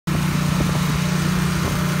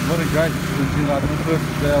morning guys, this is Engineer Admin.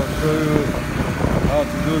 Today I'll show you how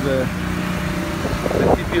to do the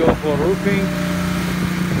TPO for roofing.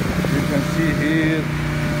 You can see here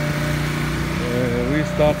we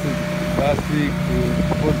started last week to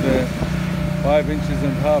put the 5.5 inches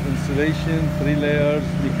insulation, 3 layers,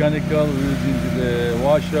 mechanical using the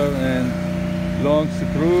washer and long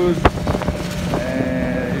screws.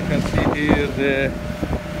 And you can see here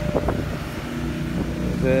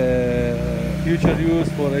the future use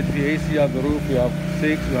for HVAC at the roof. We have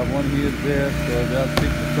 6, we have 1 here, there, so there are 6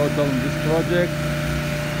 total in this project.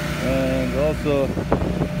 And also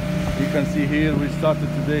you can see here we started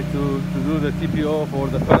today to do the TPO for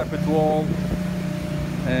the parapet wall,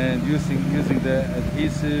 and using the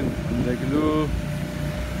adhesive and the glue.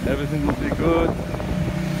 Everything will be good.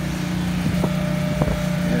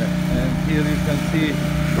 Yeah, and here you can see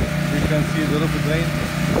the roof drain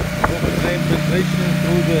filtration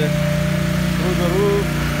through the roof.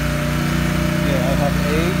 Yeah, I have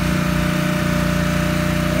 8,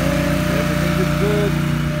 and everything is good.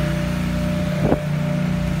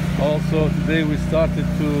 Also today we started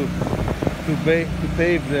to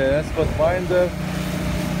pave the asphalt binder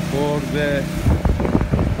for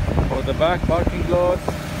the back parking lot.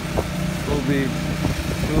 It will be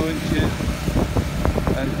 2.5 inches.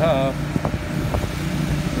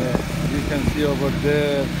 Yeah, you can see over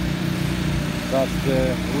there that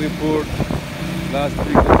we poured last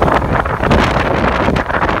week.